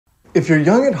If you're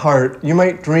young at heart, you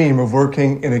might dream of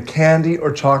working in a candy or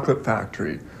chocolate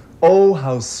factory. Oh,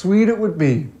 how sweet it would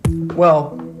be.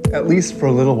 Well, at least for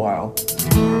a little while.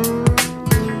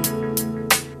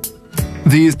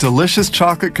 These delicious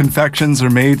chocolate confections are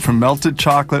made from melted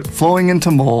chocolate flowing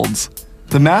into molds.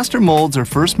 The master molds are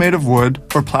first made of wood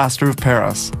or plaster of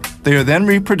Paris. They are then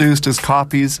reproduced as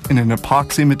copies in an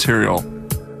epoxy material.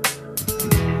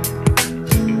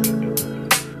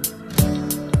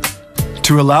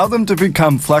 To allow them to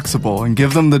become flexible and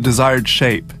give them the desired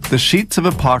shape, the sheets of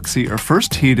epoxy are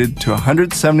first heated to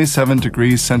 177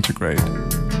 degrees centigrade.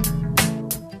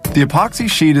 The epoxy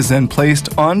sheet is then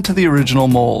placed onto the original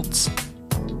molds.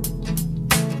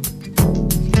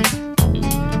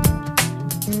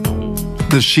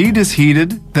 The sheet is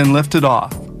heated, then lifted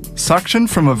off. Suction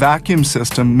from a vacuum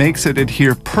system makes it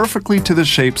adhere perfectly to the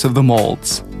shapes of the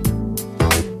molds.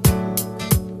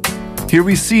 Here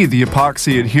we see the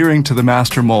epoxy adhering to the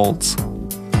master molds.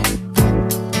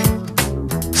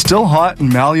 Still hot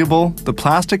and malleable, the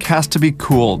plastic has to be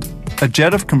cooled. A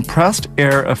jet of compressed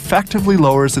air effectively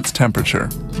lowers its temperature.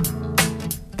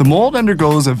 The mold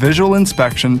undergoes a visual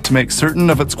inspection to make certain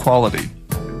of its quality.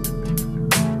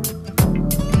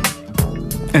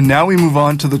 And now we move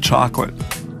on to the chocolate.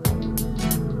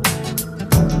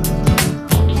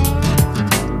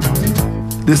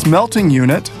 This melting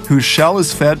unit, whose shell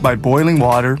is fed by boiling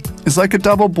water, is like a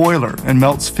double boiler and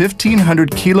melts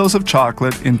 1,500 kilos of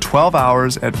chocolate in 12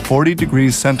 hours at 40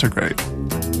 degrees centigrade.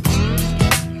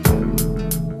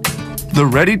 The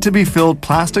ready-to-be-filled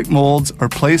plastic molds are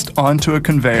placed onto a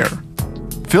conveyor.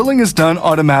 Filling is done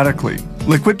automatically.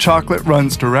 Liquid chocolate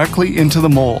runs directly into the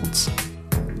molds.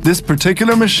 This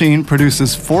particular machine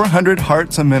produces 400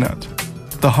 hearts a minute.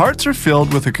 The hearts are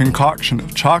filled with a concoction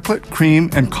of chocolate, cream,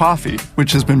 and coffee,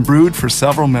 which has been brewed for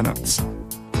several minutes.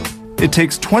 It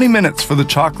takes 20 minutes for the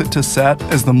chocolate to set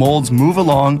as the molds move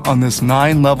along on this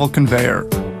 9-level conveyor.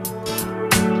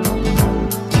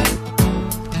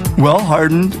 Well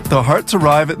hardened, the hearts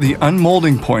arrive at the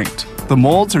unmolding point. The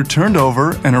molds are turned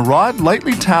over and a rod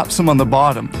lightly taps them on the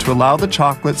bottom to allow the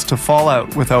chocolates to fall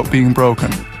out without being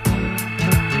broken.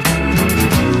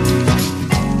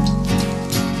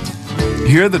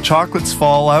 Here the chocolates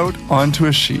fall out onto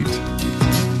a sheet.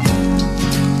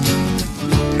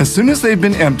 As soon as they've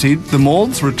been emptied, the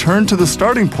molds return to the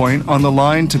starting point on the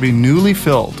line to be newly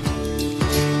filled.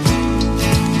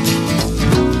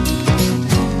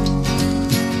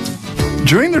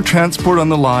 During their transport on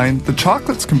the line, the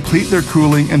chocolates complete their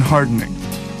cooling and hardening.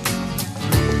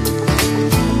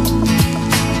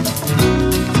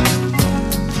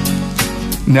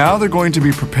 Now they're going to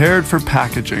be prepared for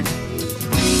packaging.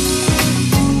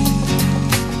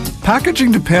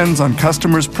 Packaging depends on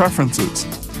customers' preferences.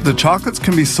 The chocolates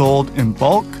can be sold in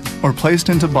bulk or placed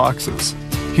into boxes.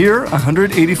 Here,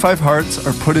 185 hearts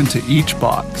are put into each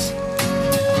box.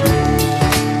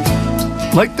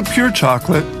 Like the pure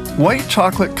chocolate, white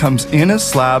chocolate comes in as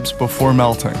slabs before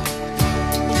melting.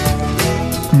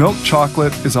 Milk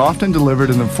chocolate is often delivered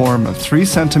in the form of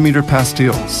 3-centimeter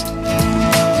pastilles.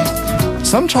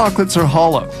 Some chocolates are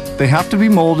hollow. They have to be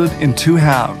molded in 2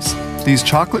 halves. These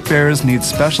chocolate bears need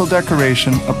special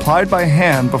decoration applied by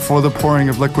hand before the pouring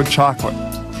of liquid chocolate.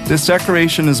 This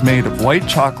decoration is made of white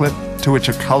chocolate to which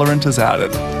a colorant is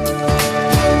added.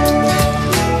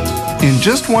 In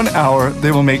just 1 hour, they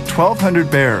will make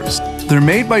 1,200 bears. They're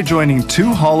made by joining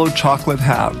 2 hollow chocolate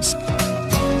halves.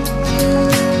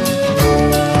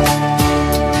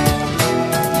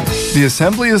 The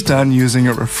assembly is done using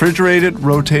a refrigerated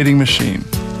rotating machine.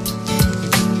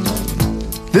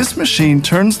 This machine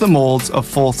turns the molds a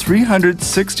full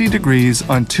 360 degrees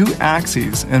on 2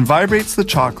 axes and vibrates the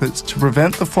chocolates to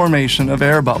prevent the formation of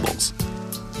air bubbles.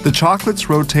 The chocolates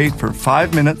rotate for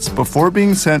 5 minutes before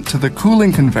being sent to the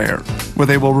cooling conveyor, where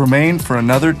they will remain for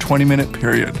another 20-minute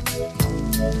period.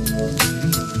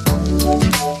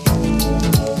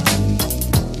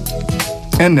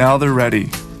 And now they're ready.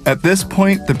 At this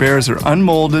point, the bears are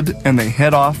unmolded and they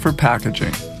head off for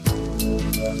packaging.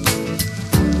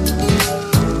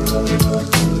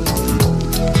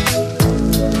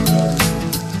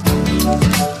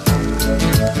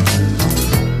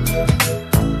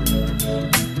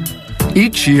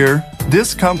 Each year,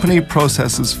 this company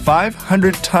processes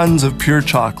 500 tons of pure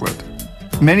chocolate.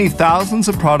 Many thousands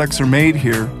of products are made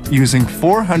here using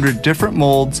 400 different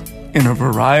molds in a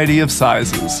variety of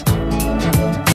sizes.